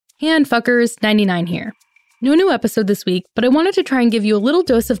Handfuckers, 99 here. No new episode this week, but I wanted to try and give you a little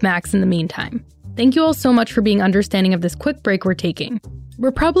dose of Max in the meantime. Thank you all so much for being understanding of this quick break we're taking.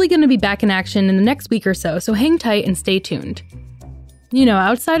 We're probably going to be back in action in the next week or so hang tight and stay tuned. You know,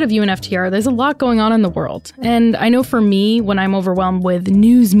 outside of UNFTR, there's a lot going on in the world, and I know for me, when I'm overwhelmed with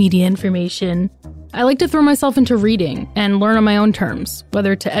news media information, I like to throw myself into reading and learn on my own terms,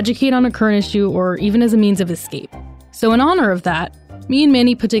 whether to educate on a current issue or even as a means of escape. So in honor of that, me and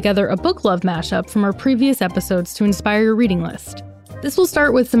Manny put together a book love mashup from our previous episodes to inspire your reading list. This will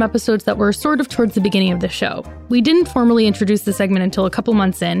start with some episodes that were sort of towards the beginning of the show. We didn't formally introduce the segment until a couple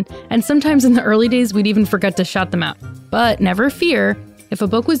months in, and sometimes in the early days we'd even forget to shout them out. But never fear, if a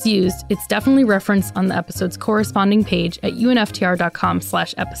book was used, it's definitely referenced on the episode's corresponding page at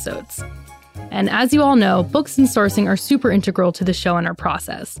unftr.com/episodes. And as you all know, books and sourcing are super integral to the show and our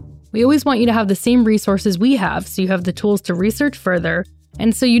process. We always want you to have the same resources we have, so you have the tools to research further,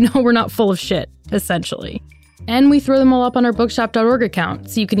 and so you know we're not full of shit, essentially. And we throw them all up on our bookshop.org account,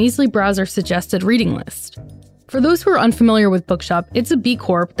 so you can easily browse our suggested reading list. For those who are unfamiliar with Bookshop, it's a B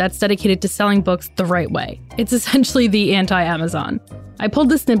Corp that's dedicated to selling books the right way. It's essentially the anti-Amazon. I pulled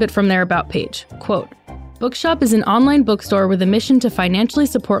this snippet from their About page. Quote, "Bookshop is an online bookstore with a mission to financially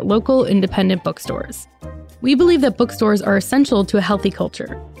support local independent bookstores. We believe that bookstores are essential to a healthy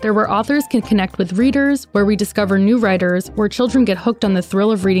culture. They're where authors can connect with readers, where we discover new writers, where children get hooked on the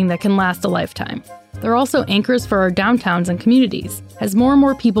thrill of reading that can last a lifetime. They're also anchors for our downtowns and communities. As more and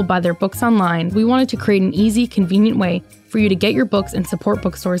more people buy their books online, we wanted to create an easy, convenient way for you to get your books and support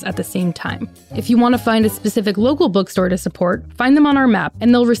bookstores at the same time. If you want to find a specific local bookstore to support, find them on our map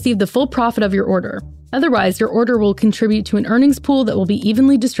and they'll receive the full profit of your order. Otherwise, your order will contribute to an earnings pool that will be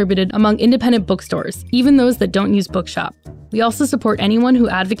evenly distributed among independent bookstores, even those that don't use Bookshop. We also support anyone who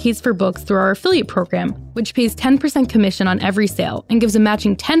advocates for books through our affiliate program, which pays 10% commission on every sale and gives a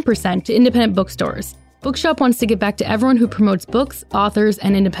matching 10% to independent bookstores. Bookshop wants to give back to everyone who promotes books, authors,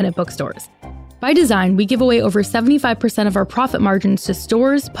 and independent bookstores. By design, we give away over 75% of our profit margins to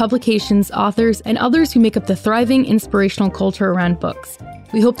stores, publications, authors, and others who make up the thriving, inspirational culture around books.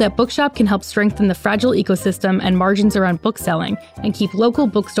 We hope that Bookshop can help strengthen the fragile ecosystem and margins around book selling and keep local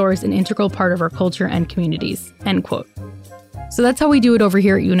bookstores an integral part of our culture and communities." End quote. So that's how we do it over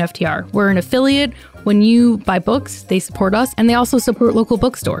here at UNFTR. We're an affiliate. When you buy books, they support us, and they also support local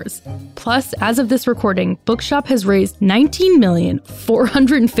bookstores. Plus, as of this recording, Bookshop has raised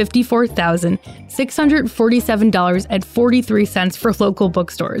 $19,454,647.43 for local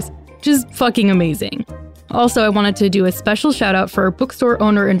bookstores. Just fucking amazing. Also, I wanted to do a special shout out for our bookstore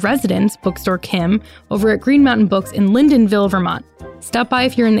owner in residence, Bookstore Kim, over at Green Mountain Books in Lyndonville, Vermont. Stop by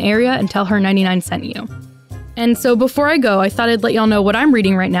if you're in the area and tell her 99 sent you. And so before I go, I thought I'd let y'all know what I'm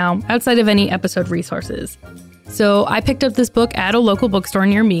reading right now, outside of any episode resources. So I picked up this book at a local bookstore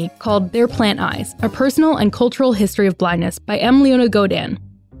near me called Their Plant Eyes, A Personal and Cultural History of Blindness by M. Leona Godin.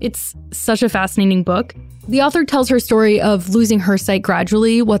 It's such a fascinating book. The author tells her story of losing her sight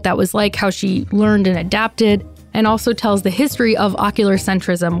gradually, what that was like, how she learned and adapted, and also tells the history of ocular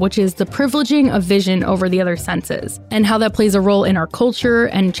centrism, which is the privileging of vision over the other senses, and how that plays a role in our culture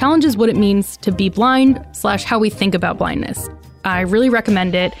and challenges what it means to be blind / how we think about blindness. I really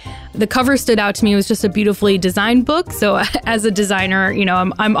recommend it. The cover stood out to me. It was just a beautifully designed book. So as a designer, you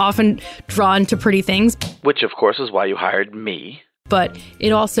know, I'm often drawn to pretty things. Which, of course, is why you hired me. But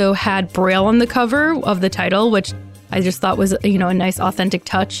it also had Braille on the cover of the title, which I just thought was, you know, a nice authentic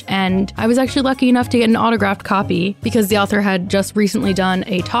touch. And I was actually lucky enough to get an autographed copy because the author had just recently done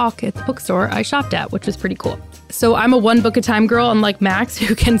a talk at the bookstore I shopped at, which was pretty cool. So I'm a one book a time girl, unlike Max,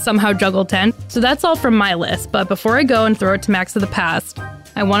 who can somehow juggle 10. So that's all from my list. But before I go and throw it to Max of the past,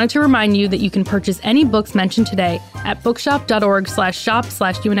 I wanted to remind you that you can purchase any books mentioned today at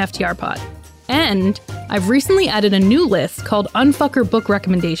bookshop.org/shop/UNFTRpod. And I've recently added a new list called Unfucker Book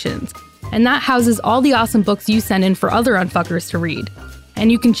Recommendations, and that houses all the awesome books you send in for other unfuckers to read.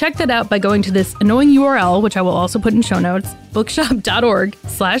 And you can check that out by going to this annoying URL, which I will also put in show notes,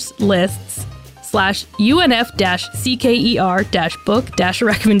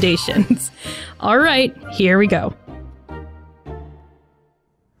 bookshop.org/lists/UNF-CKER-book-recommendations. All right, here we go.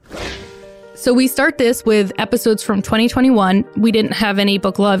 So we start this with episodes from 2021. We didn't have any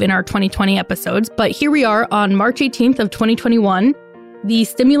book love in our 2020 episodes, but here we are on March 18th of 2021, the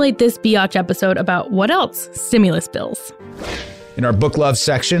Stimulate This Biatch episode about what else? Stimulus bills. In our book love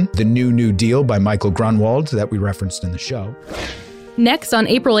section, The New Deal by Michael Grunwald that we referenced in the show. Next, on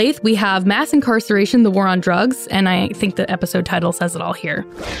April 8th, we have Mass Incarceration, the War on Drugs, and I think the episode title says it all here.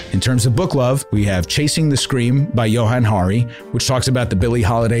 In terms of book love, we have Chasing the Scream by Johann Hari, which talks about the Billie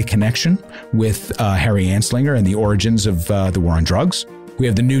Holiday connection with Harry Anslinger and the origins of the War on Drugs. We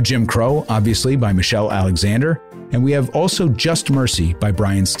have The New Jim Crow, obviously, by Michelle Alexander. And we have also Just Mercy by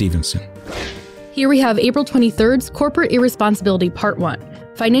Brian Stevenson. Here we have April 23rd's Corporate Irresponsibility Part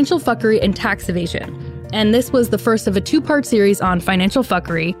 1, Financial Fuckery and Tax Evasion. And this was the first of a two-part series on financial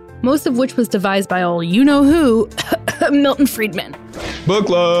fuckery, most of which was devised by old you-know-who, Milton Friedman. Book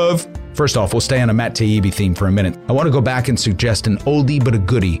love! First off, we'll stay on a Matt Taibbi theme for a minute. I want to go back and suggest an oldie but a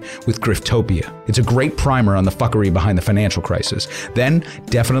goodie with Griftopia. It's a great primer on the fuckery behind the financial crisis. Then,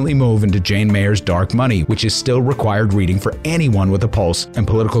 definitely move into Jane Mayer's Dark Money, which is still required reading for anyone with a pulse and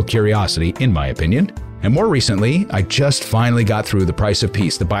political curiosity, in my opinion. And more recently, I just finally got through The Price of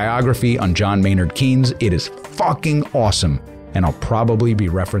Peace, the biography on John Maynard Keynes. It is fucking awesome, and I'll probably be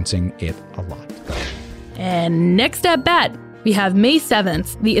referencing it a lot. And next at bat, we have May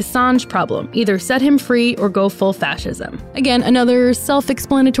 7th, The Assange Problem. Either set him free or go full fascism. Again, another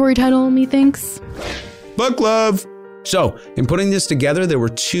self-explanatory title, methinks. Book love! So, in putting this together, there were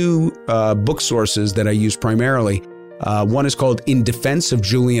two book sources that I used primarily. One is called In Defense of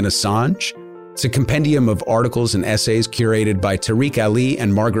Julian Assange. It's a compendium of articles and essays curated by Tariq Ali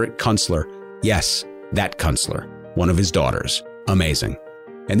and Margaret Kunstler. Yes, that Kunstler, one of his daughters. Amazing.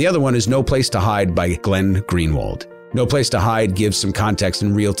 And the other one is No Place to Hide by Glenn Greenwald. No Place to Hide gives some context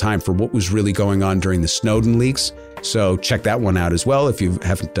in real time for what was really going on during the Snowden leaks. So check that one out as well if you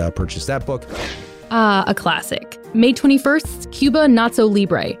haven't purchased that book. A classic. May 21st, Cuba Not So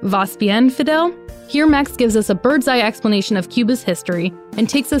Libre, Vas Bien, Fidel? Here Max gives us a bird's eye explanation of Cuba's history and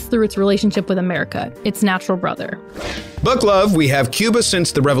takes us through its relationship with America, its natural brother. Book love, we have Cuba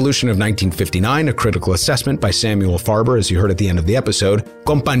Since the Revolution of 1959, a critical assessment by Samuel Farber, as you heard at the end of the episode.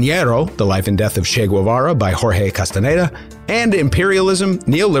 Compañero, The Life and Death of Che Guevara by Jorge Castaneda. And Imperialism,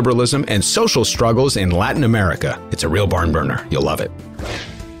 Neoliberalism, and Social Struggles in Latin America. It's a real barn burner. You'll love it.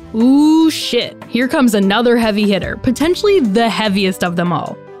 Ooh, shit. Here comes another heavy hitter, potentially the heaviest of them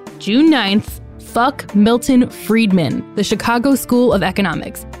all. June 9th, fuck Milton Friedman, the Chicago School of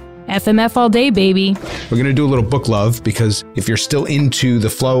Economics. FMF all day, baby. We're going to do a little book love because if you're still into the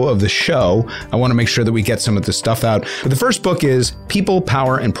flow of the show, I want to make sure that we get some of this stuff out. But the first book is People,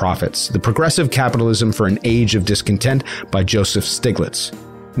 Power, and Profits, The Progressive Capitalism for an Age of Discontent by Joseph Stiglitz.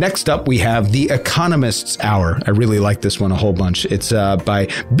 Next up, we have The Economist's Hour. I really like this one a whole bunch. It's by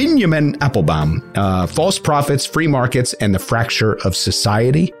Benjamin Applebaum, False Profits, Free Markets, and the Fracture of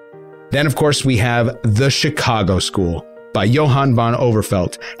Society. Then, of course, we have The Chicago School by Johann von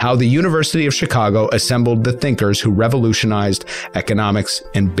Overfelt, How the University of Chicago Assembled the Thinkers Who Revolutionized Economics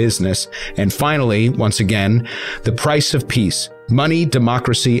and Business. And finally, once again, The Price of Peace, Money,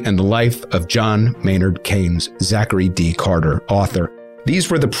 Democracy, and the Life of John Maynard Keynes, Zachary D. Carter, author.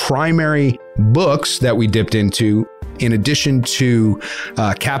 These were the primary books that we dipped into, in addition to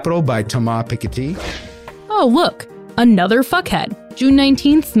Capital by Thomas Piketty. Oh, look, another fuckhead. June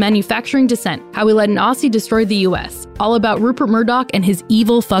 19th, Manufacturing Descent, How We Let an Aussie Destroy the U.S., all about Rupert Murdoch and his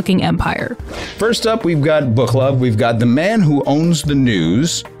evil fucking empire. First up, we've got Book Love. We've got The Man Who Owns the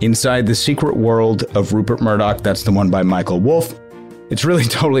News, Inside the Secret World of Rupert Murdoch. That's the one by Michael Wolff. It's really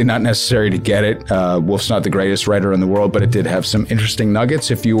totally not necessary to get it. Wolf's not the greatest writer in the world, but it did have some interesting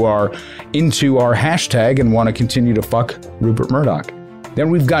nuggets if you are into our hashtag and want to continue to fuck Rupert Murdoch. Then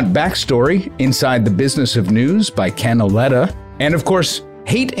we've got Backstory, Inside the Business of News by Ken Oletta. And of course,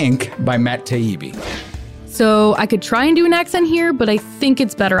 Hate Inc. by Matt Taibbi. So I could try and do an accent here, but I think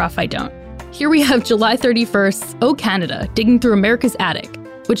it's better off I don't. Here we have July 31st, Oh Canada, Digging Through America's Attic,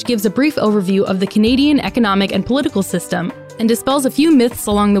 which gives a brief overview of the Canadian economic and political system and dispels a few myths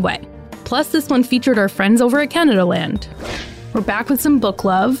along the way. Plus, this one featured our friends over at Canadaland. We're back with some book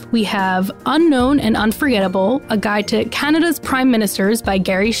love. We have Unknown and Unforgettable, a guide to Canada's prime ministers by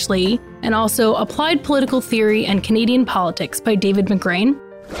Gary Schlee, and also Applied Political Theory and Canadian Politics by David McGrain.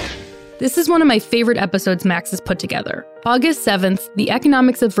 This is one of my favorite episodes Max has put together. August 7th, The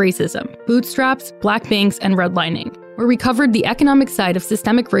Economics of Racism, Bootstraps, Black Banks, and Redlining, where we covered the economic side of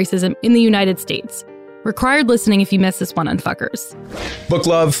systemic racism in the United States. Required listening if you missed this one on Fuckers. Book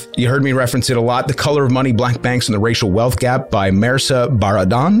love, you heard me reference it a lot. The Color of Money, Black Banks, and the Racial Wealth Gap by Mirza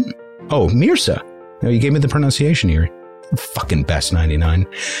Baradan. Oh, Mirza. No, you gave me the pronunciation here. Fucking best 99.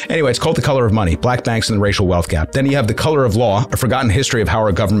 Anyway, it's called The Color of Money, Black Banks, and the Racial Wealth Gap. Then you have The Color of Law, A Forgotten History of How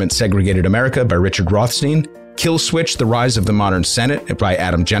Our Government Segregated America by Richard Rothstein. Kill Switch, The Rise of the Modern Senate by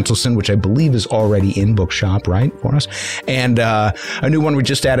Adam Gentleson, which I believe is already in Bookshop, right, for us? And a new one we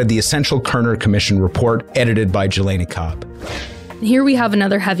just added, The Essential Kerner Commission Report, edited by Jelani Cobb. Here we have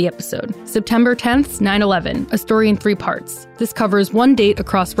another heavy episode. September 10th, 9/11, a story in 3 parts. This covers one date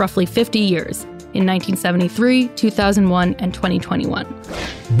across roughly 50 years, in 1973, 2001, and 2021.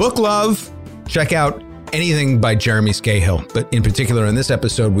 Book love, check out anything by Jeremy Scahill. But in particular, in this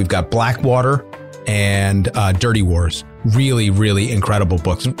episode, we've got Blackwater and Dirty Wars. Really, really incredible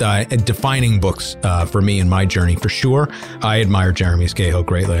books, defining books for me in my journey, for sure. I admire Jeremy Scahill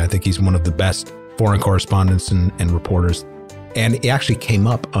greatly. I think he's one of the best foreign correspondents and reporters. And he actually came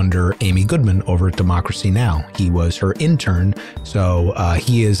up under Amy Goodman over at Democracy Now! He was her intern, so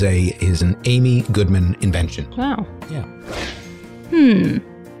he is an Amy Goodman invention. Wow. Yeah.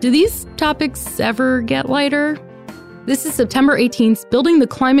 Do these topics ever get lighter? This is September 18th, Building the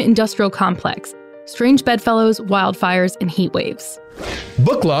Climate Industrial Complex. Strange bedfellows, wildfires, and heat waves.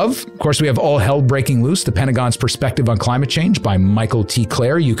 Book Love. Of course, we have All Hell Breaking Loose, The Pentagon's Perspective on Climate Change by Michael T.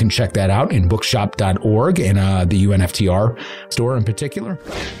 Clare. You can check that out in bookshop.org and the UNFTR store in particular.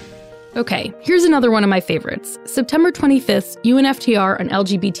 Okay, here's another one of my favorites. September 25th, UNFTR on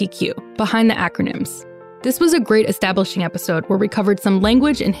LGBTQ, Behind the Acronyms. This was a great establishing episode where we covered some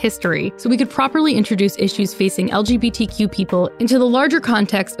language and history so we could properly introduce issues facing LGBTQ people into the larger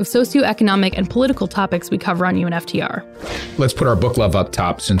context of socioeconomic and political topics we cover on UNFTR. Let's put our book love up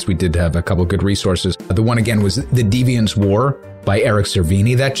top since we did have a couple good resources. The one again was The Deviants' War by Eric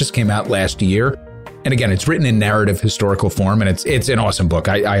Cervini. That just came out last year. And again, it's written in narrative historical form and it's an awesome book.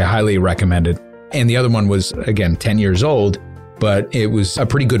 I highly recommend it. And the other one was, again, 10 years old. But it was a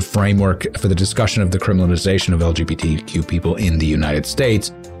pretty good framework for the discussion of the criminalization of LGBTQ people in the United States.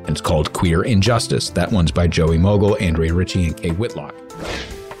 And it's called Queer Injustice. That one's by Joey Mogul, Andrea Ritchie, and Kate Whitlock.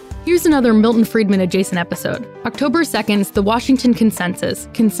 Here's another Milton Friedman adjacent episode. October 2nd's The Washington Consensus.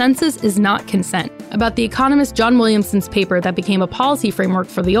 Consensus is not consent. About the economist John Williamson's paper that became a policy framework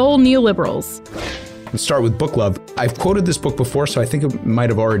for the old neoliberals. Let's start with Book Love. I've quoted this book before, so I think it might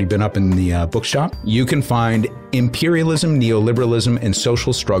have already been up in the bookshop. You can find Imperialism, Neoliberalism, and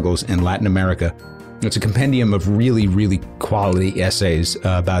Social Struggles in Latin America. It's a compendium of really, really quality essays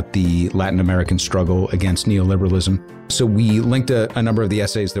about the Latin American struggle against neoliberalism. So we linked a number of the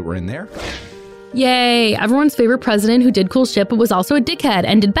essays that were in there. Yay! Everyone's favorite president who did cool shit but was also a dickhead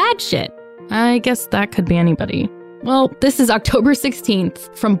and did bad shit. I guess that could be anybody. Well, this is October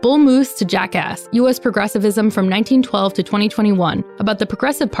 16th, From Bull Moose to Jackass, U.S. Progressivism from 1912 to 2021, about the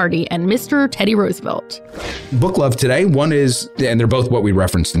Progressive Party and Mr. Teddy Roosevelt. Book Love today, one is, and they're both what we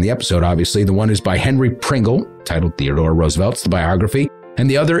referenced in the episode, obviously. The one is by Henry Pringle, titled Theodore Roosevelt's the biography, and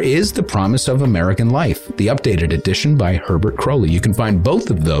the other is The Promise of American Life, the updated edition by Herbert Crowley. You can find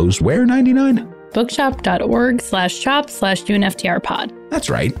both of those where, 99? Bookshop.org/shop/UNFTRpod. That's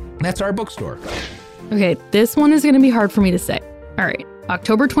right. That's our bookstore. Okay, this one is going to be hard for me to say. All right,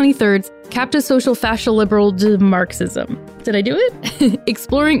 October 23rd, Capta Social Fascia Liberal Marxism. Did I do it?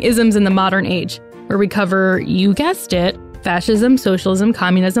 Exploring Isms in the Modern Age, where we cover, you guessed it, fascism, socialism,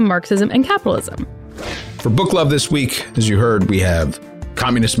 communism, Marxism, and capitalism. For Book Love this week, as you heard, we have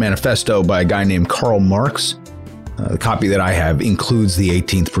Communist Manifesto by a guy named Karl Marx. The copy that I have includes the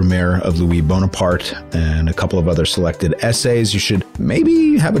 18th premiere of Louis Bonaparte and a couple of other selected essays. You should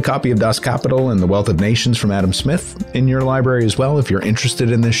maybe have a copy of Das Kapital and The Wealth of Nations from Adam Smith in your library as well if you're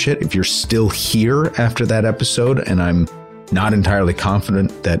interested in this shit. If you're still here after that episode, and I'm not entirely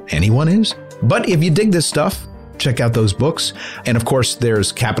confident that anyone is. But if you dig this stuff, check out those books. And of course,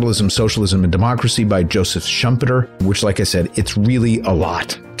 there's Capitalism, Socialism, and Democracy by Joseph Schumpeter, which, like I said, it's really a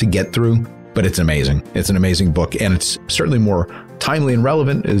lot to get through. But it's amazing. It's an amazing book. And it's certainly more timely and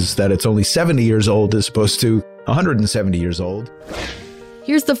relevant is that it's only 70 years old as opposed to 170 years old.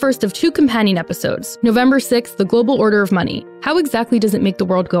 Here's the first of two companion episodes. November 6th, The Global Order of Money. How exactly does it make the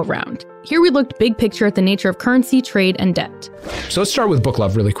world go round? Here we looked big picture at the nature of currency, trade, and debt. So let's start with Book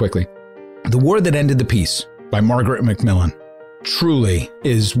Love really quickly. The War That Ended the Peace by Margaret Macmillan truly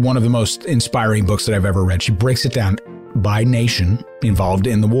is one of the most inspiring books that I've ever read. She breaks it down by nation involved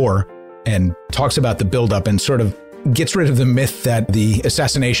in the war and talks about the buildup and sort of gets rid of the myth that the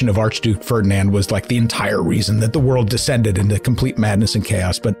assassination of Archduke Ferdinand was like the entire reason that the world descended into complete madness and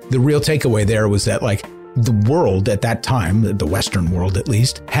chaos. But the real takeaway there was that like the world at that time, the Western world at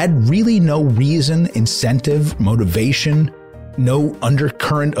least, had really no reason, incentive, motivation, no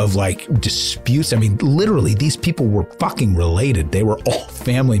undercurrent of like disputes. I mean, literally, these people were fucking related. They were all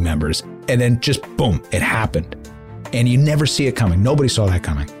family members. And then just boom, it happened. And you never see it coming. Nobody saw that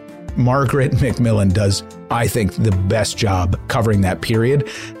coming. Margaret Macmillan does, I think, the best job covering that period.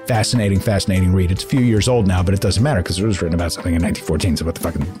 Fascinating read. It's a few years old now, but it doesn't matter because it was written about something in 1914. So what the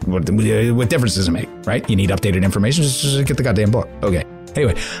fucking, what difference does it make, right? You need updated information, just get the goddamn book. Okay.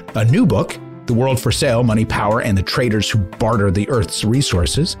 Anyway, a new book, The World for Sale, Money, Power, and the Traders Who Barter the Earth's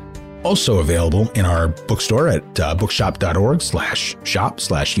Resources. Also available in our bookstore at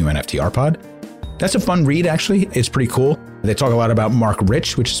bookshop.org/shop/UNFTRpod. That's a fun read, actually. It's pretty cool. They talk a lot about Mark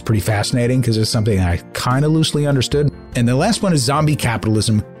Rich, which is pretty fascinating because it's something I kind of loosely understood. And the last one is Zombie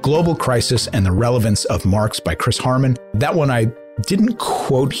Capitalism, Global Crisis and the Relevance of Marx by Chris Harman. That one I didn't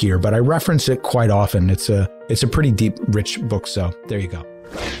quote here, but I reference it quite often. It's a pretty deep, rich book. So there you go.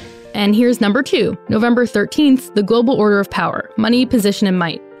 And here's number 2, November 13th, The Global Order of Power, Money, Position, and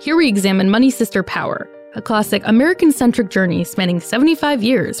Might. Here we examine Money Sister Power, a classic American-centric journey spanning 75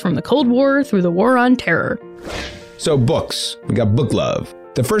 years from the Cold War through the War on Terror. So books, we got Book Love.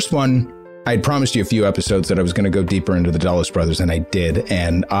 The first one, I had promised you a few episodes that I was going to go deeper into the Dulles Brothers, and I did.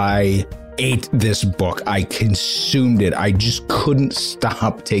 And I ate this book. I consumed it. I just couldn't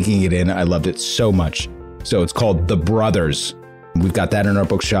stop taking it in. I loved it so much. So it's called The Brothers. We've got that in our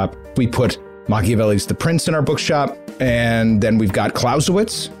bookshop. We put Machiavelli's The Prince in our bookshop. And then we've got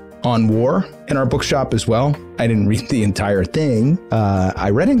Clausewitz on War in our bookshop as well. I didn't read the entire thing. I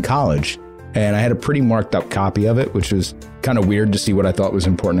read in college. And I had a pretty marked up copy of it, which was kind of weird to see what I thought was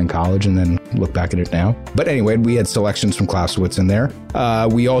important in college and then look back at it now. But anyway, we had selections from Clausewitz in there.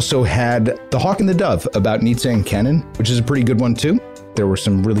 We also had The Hawk and the Dove about Nietzsche and Kennan, which is a pretty good one too. There were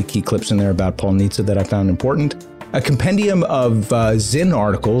some really key clips in there about Paul Nietzsche that I found important. A compendium of Zinn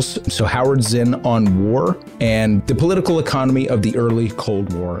articles, so Howard Zinn on war, and the political economy of the early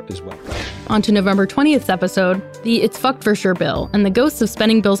Cold War as well. On to November 20th's episode, the It's Fucked for Sure bill and the ghosts of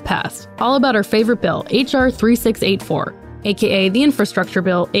spending bills past, all about our favorite bill, H.R. 3684, aka the Infrastructure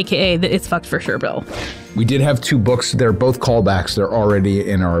Bill, aka the It's Fucked for Sure bill. We did have 2 books. They're both callbacks. They're already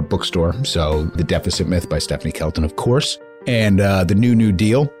in our bookstore. So The Deficit Myth by Stephanie Kelton, of course, and The New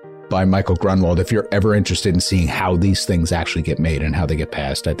Deal by Michael Grunwald. If you're ever interested in seeing how these things actually get made and how they get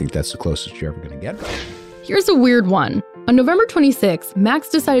passed, I think that's the closest you're ever going to get. Here's a weird one. On November 26th, Max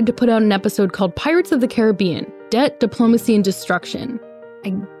decided to put out an episode called Pirates of the Caribbean, Debt, Diplomacy, and Destruction.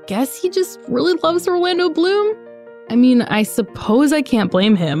 I guess he just really loves Orlando Bloom? I mean, I suppose I can't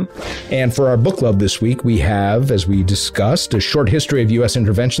blame him. And for our book club this week, we have, as we discussed, A Short History of U.S.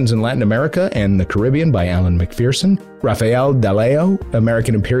 Interventions in Latin America and the Caribbean by Alan McPherson, Rafael Daleo,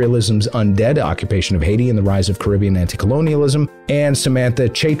 American Imperialism's Undead, Occupation of Haiti and the Rise of Caribbean Anti-Colonialism, and Samantha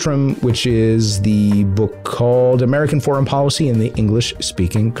Chaitram, which is the book called American Foreign Policy in the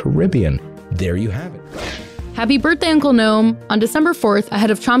English-Speaking Caribbean. There you have it. Happy birthday, Uncle Noam. On December 4th,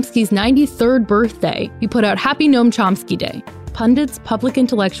 ahead of Chomsky's 93rd birthday, we put out Happy Noam Chomsky Day. Pundits, public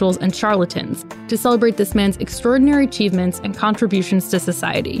intellectuals, and charlatans to celebrate this man's extraordinary achievements and contributions to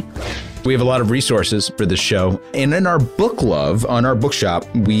society. We have a lot of resources for this show. And in our book love, on our bookshop,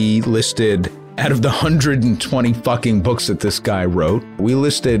 we listed, out of the 120 fucking books that this guy wrote, we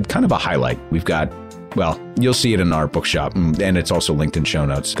listed kind of a highlight. We've got, well, you'll see it in our bookshop, and it's also linked in show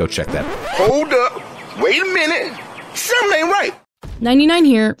notes. Go check that. Hold up. Wait a minute. Something ain't right. 99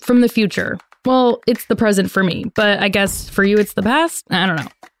 here from the future. Well, it's the present for me, but I guess for you it's the past? I don't know.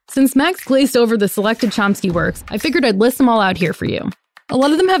 Since Max glazed over the selected Chomsky works, I figured I'd list them all out here for you. A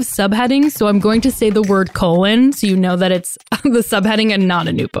lot of them have subheadings, so I'm going to say the word colon so you know that it's the subheading and not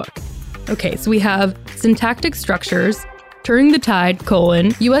a new book. Okay, so we have Syntactic Structures, Turning the Tide,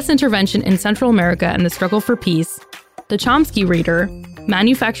 U.S. Intervention in Central America and the Struggle for Peace, The Chomsky Reader,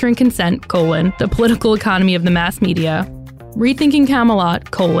 Manufacturing Consent, The Political Economy of the Mass Media, Rethinking Camelot,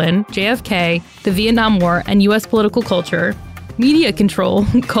 JFK, the Vietnam War and U.S. Political Culture, Media Control,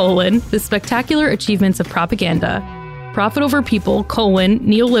 The Spectacular Achievements of Propaganda, Profit Over People,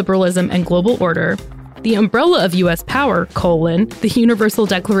 Neoliberalism and Global Order, The Umbrella of U.S. Power, The Universal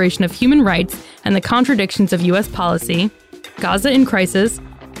Declaration of Human Rights and the Contradictions of U.S. Policy, Gaza in Crisis,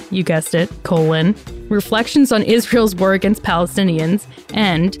 you guessed it, Reflections on Israel's War Against Palestinians,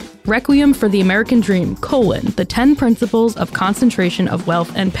 and Requiem for the American Dream, The 10 Principles of Concentration of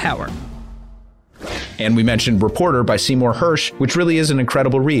Wealth and Power. And we mentioned Reporter by Seymour Hersh, which really is an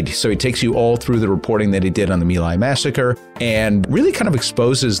incredible read. So he takes you all through the reporting that he did on the My Lai massacre and really kind of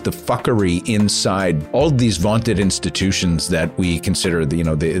exposes the fuckery inside all these vaunted institutions that we consider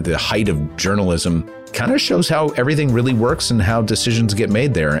the height of journalism. Kind of shows how everything really works and how decisions get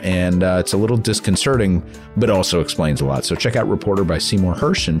made there. And it's a little disconcerting, but also explains a lot. So check out Reporter by Seymour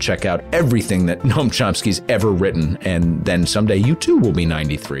Hersh and check out everything that Noam Chomsky's ever written. And then someday you too will be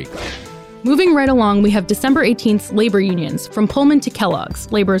 93. Moving right along, we have December 18th's Labor Unions, From Pullman to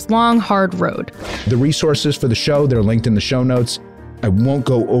Kellogg's, Labor's Long, Hard Road. The resources for the show, they're linked in the show notes. I won't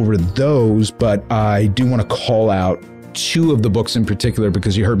go over those, but I do want to call out 2 of the books in particular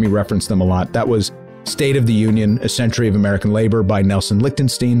because you heard me reference them a lot. That was State of the Union, A Century of American Labor by Nelson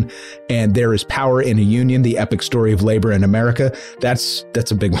Lichtenstein, and There is Power in a Union, The Epic Story of Labor in America. That's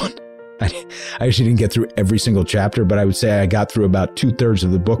a big one. I actually didn't get through every single chapter, but I would say I got through about 2/3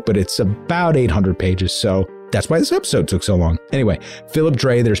 of the book, but it's about 800 pages. So That's why this episode took so long. Anyway, Philip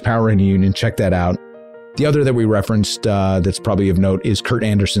Dray, There's Power in a Union. Check that out. The other that we referenced that's probably of note is Kurt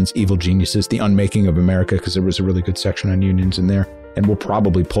Anderson's Evil Geniuses, The Unmaking of America, because there was a really good section on unions in there. And we'll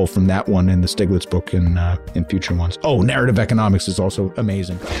probably pull from that one in the Stiglitz book in future ones. Oh, Narrative Economics is also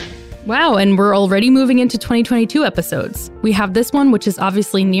amazing. Wow, and we're already moving into 2022 episodes. We have this one, which is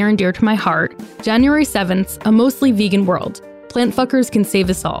obviously near and dear to my heart, January 7th, A Mostly Vegan World. Plant Fuckers Can Save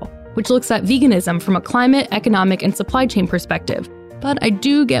Us All, which looks at veganism from a climate, economic, and supply chain perspective. But I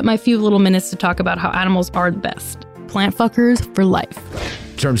do get my few little minutes to talk about how animals are the best. Plant fuckers for life.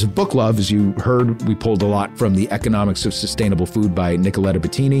 In terms of book love, as you heard, we pulled a lot from The Economics of Sustainable Food by Nicoletta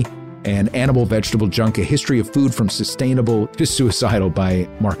Bettini and Animal Vegetable Junk, A History of Food from Sustainable to Suicidal by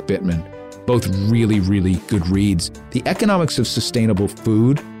Mark Bittman. Both really, really good reads. The Economics of Sustainable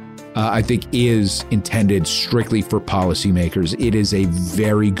Food, I think, is intended strictly for policymakers. It is a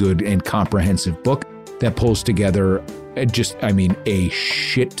very good and comprehensive book that pulls together a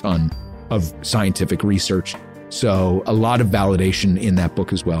shit ton of scientific research. So a lot of validation in that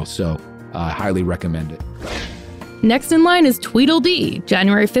book as well. So I highly recommend it. Next in line is Tweedledee,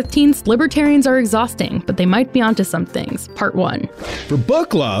 January 15th, Libertarians Are Exhausting, but They Might Be Onto Some Things, Part 1. For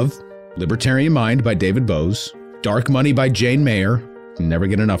book love, Libertarian Mind by David Bose, Dark Money by Jane Mayer, never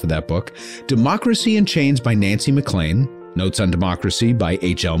get enough of that book, Democracy in Chains by Nancy MacLean, Notes on Democracy by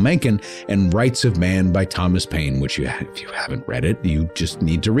H.L. Mencken, and Rights of Man by Thomas Paine, which if you haven't read it, you just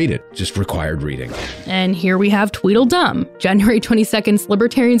need to read it. Just required reading. And here we have Tweedledum, January 22nd,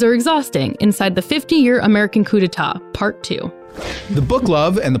 Libertarians Are Exhausting, Inside the 50-Year American Coup d'etat, Part 2. The book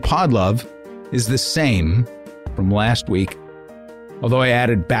love and the pod love is the same from last week, although I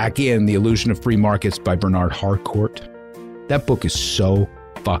added back in The Illusion of Free Markets by Bernard Harcourt. That book is so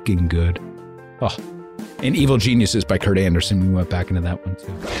fucking good. Oh. And Evil Geniuses by Kurt Anderson. We went back into that one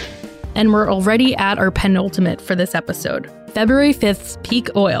too. And we're already at our penultimate for this episode. February 5th's Peak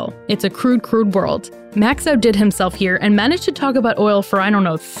Oil. It's a crude world. Max outdid himself here and managed to talk about oil for,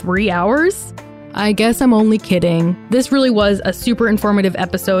 3 hours? I guess I'm only kidding. This really was a super informative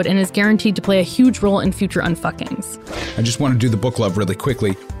episode and is guaranteed to play a huge role in future unfuckings. I just want to do the book love really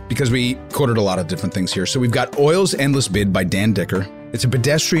quickly because we quoted a lot of different things here. So we've got Oil's Endless Bid by Dan Dicker. It's a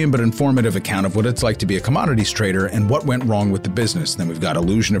pedestrian but informative account of what it's like to be a commodities trader and what went wrong with the business. Then we've got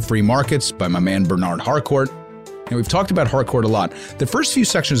Illusion of Free Markets by my man Bernard Harcourt. And we've talked about Harcourt a lot. The first few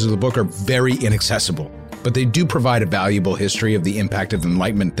sections of the book are very inaccessible, but they do provide a valuable history of the impact of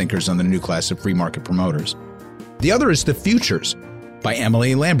Enlightenment thinkers on the new class of free market promoters. The other is The Futures by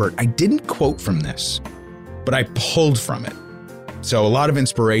Emily Lambert. I didn't quote from this, but I pulled from it. So a lot of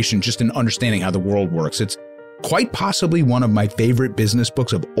inspiration just in understanding how the world works. It's quite possibly one of my favorite business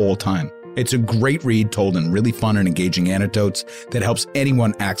books of all time. It's a great read told in really fun and engaging anecdotes that helps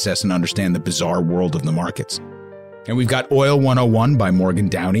anyone access and understand the bizarre world of the markets. And we've got Oil 101 by Morgan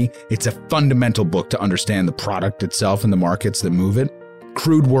Downey. It's a fundamental book to understand the product itself and the markets that move it.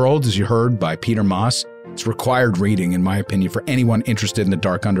 Crude World, as you heard, by Peter Moss. It's required reading, in my opinion, for anyone interested in the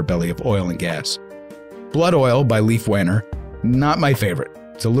dark underbelly of oil and gas. Blood Oil by Leif Weiner. Not my favorite.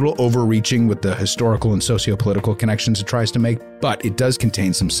 It's a little overreaching with the historical and socio-political connections it tries to make, but it does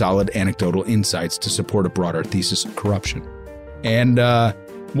contain some solid anecdotal insights to support a broader thesis of corruption. And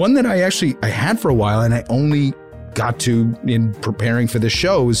one that I had for a while and I only got to in preparing for this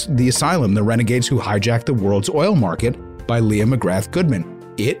show is The Asylum, The Renegades Who Hijacked the World's Oil Market by Leah McGrath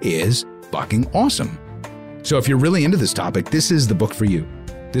Goodman. It is fucking awesome. So if you're really into this topic, this is the book for you.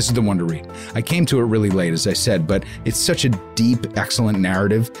 This is the one to read. I came to it really late, as I said, but it's such a deep, excellent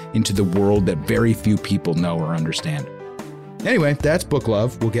narrative into the world that very few people know or understand. Anyway, that's book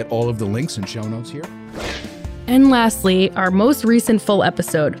love. We'll get all of the links and show notes here. And lastly, our most recent full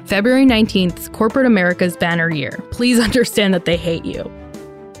episode, February 19th, Corporate America's Banner Year. Please understand that they hate you.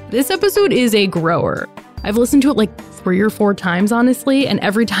 This episode is a grower. I've listened to it like 3 or 4 times, honestly, and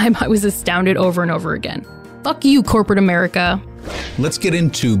every time I was astounded over and over again. Fuck you, corporate America. Let's get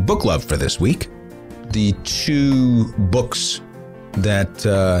into book love for this week. The 2 books that,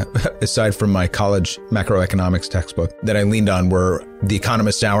 aside from my college macroeconomics textbook, that I leaned on were The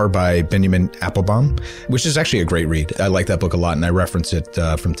Economist's Hour by Benjamin Applebaum, which is actually a great read. I like that book a lot, and I reference it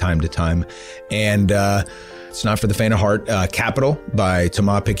from time to time. And it's not for the faint of heart. Capital by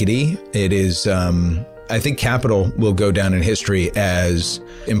Thomas Piketty. It is... I think Capital will go down in history as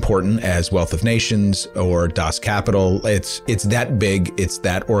important as Wealth of Nations or Das Kapital. It's that big, it's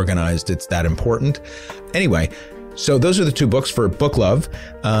that organized, it's that important. Anyway, so those are the 2 books for book love.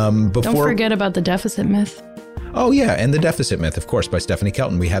 Don't forget about The Deficit Myth. Oh yeah, and The Deficit Myth, of course, by Stephanie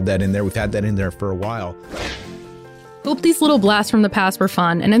Kelton. We have that in there. We've had that in there for a while. Hope these little blasts from the past were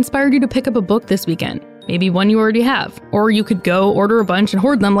fun and inspired you to pick up a book this weekend. Maybe one you already have, or you could go order a bunch and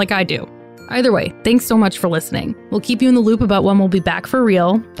hoard them like I do. Either way, thanks so much for listening. We'll keep you in the loop about when we'll be back for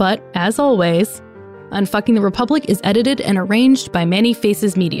real, but as always, Unfucking the Republic is edited and arranged by Many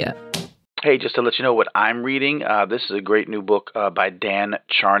Faces Media. Hey, just to let you know what I'm reading, this is a great new book by Dan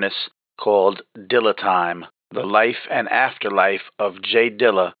Charnas called Dilla Time, The Life and Afterlife of Jay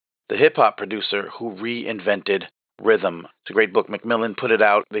Dilla, the hip-hop producer who reinvented rhythm. It's a great book. Macmillan put it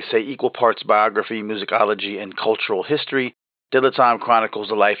out. They say equal parts biography, musicology, and cultural history. Dilla Time chronicles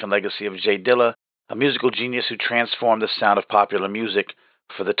the life and legacy of Jay Dilla, a musical genius who transformed the sound of popular music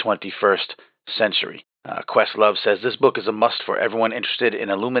for the 21st century. Questlove says this book is a must for everyone interested in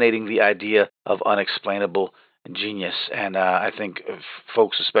illuminating the idea of unexplainable genius. And I think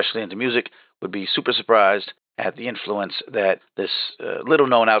folks, especially into music, would be super surprised at the influence that this little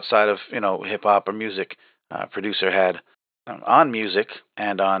known outside of hip-hop or music producer had on music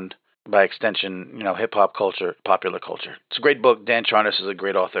and on, by extension, hip-hop culture, popular culture. It's a great book. Dan Charnas is a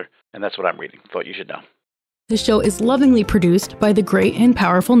great author, and that's what I'm reading. Thought you should know. The show is lovingly produced by the great and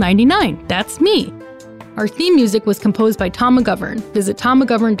powerful 99. That's me. Our theme music was composed by Tom McGovern. Visit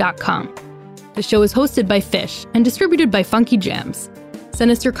tommcgovern.com. The show is hosted by Fish and distributed by Funky Jams. Send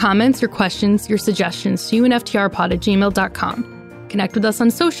us your comments, your questions, your suggestions to unftrpod@gmail.com. Connect with us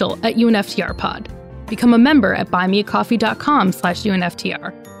on social at unftrpod. Become a member at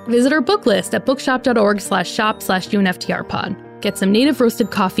buymeacoffee.com/unftr. Visit our book list at bookshop.org/shop/unftrpod. Get some native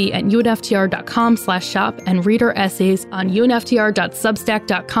roasted coffee at unftr.com/shop and read our essays on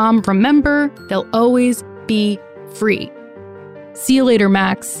unftr.substack.com. Remember, they'll always be free. See you later,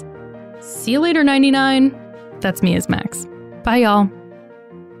 Max. See you later, 99. That's me as Max. Bye, y'all.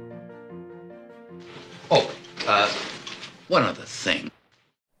 One other thing.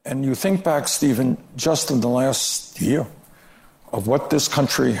 And you think back, Stephen, just in the last year of what this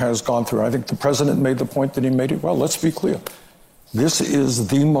country has gone through. I think the president made the point that he made it. Well, let's be clear. This is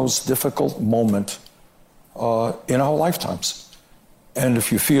the most difficult moment in our lifetimes. And if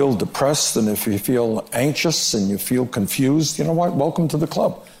you feel depressed and if you feel anxious and you feel confused, you know what? Welcome to the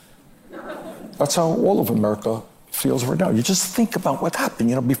club. That's how all of America feels right now. You just think about what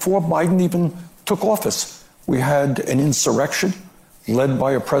happened. Before Biden even took office, we had an insurrection led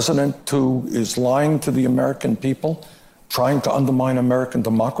by a president who is lying to the American people, trying to undermine American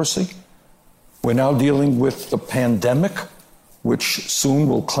democracy. We're now dealing with the pandemic, which soon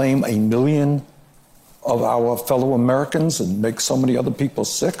will claim 1 million of our fellow Americans and make so many other people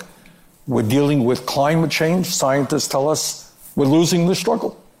sick. We're dealing with climate change. Scientists tell us we're losing the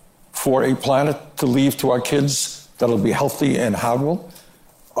struggle for a planet to leave to our kids that'll be healthy and habitable.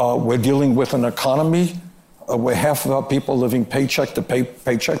 We're dealing with an economy where half of our people living paycheck to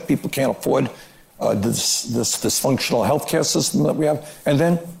paycheck. People can't afford this dysfunctional healthcare system that we have. And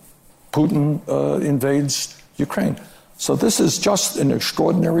then Putin invades Ukraine. So this is just an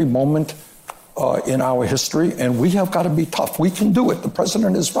extraordinary moment in our history, and we have got to be tough. We can do it. The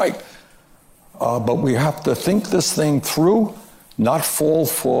president is right. But we have to think this thing through, not fall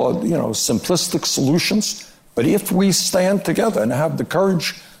for, simplistic solutions. But if we stand together and have the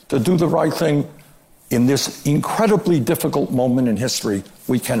courage to do the right thing in this incredibly difficult moment in history,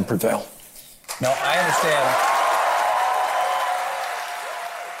 we can prevail. No, I understand.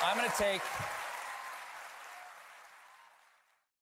 I'm going to take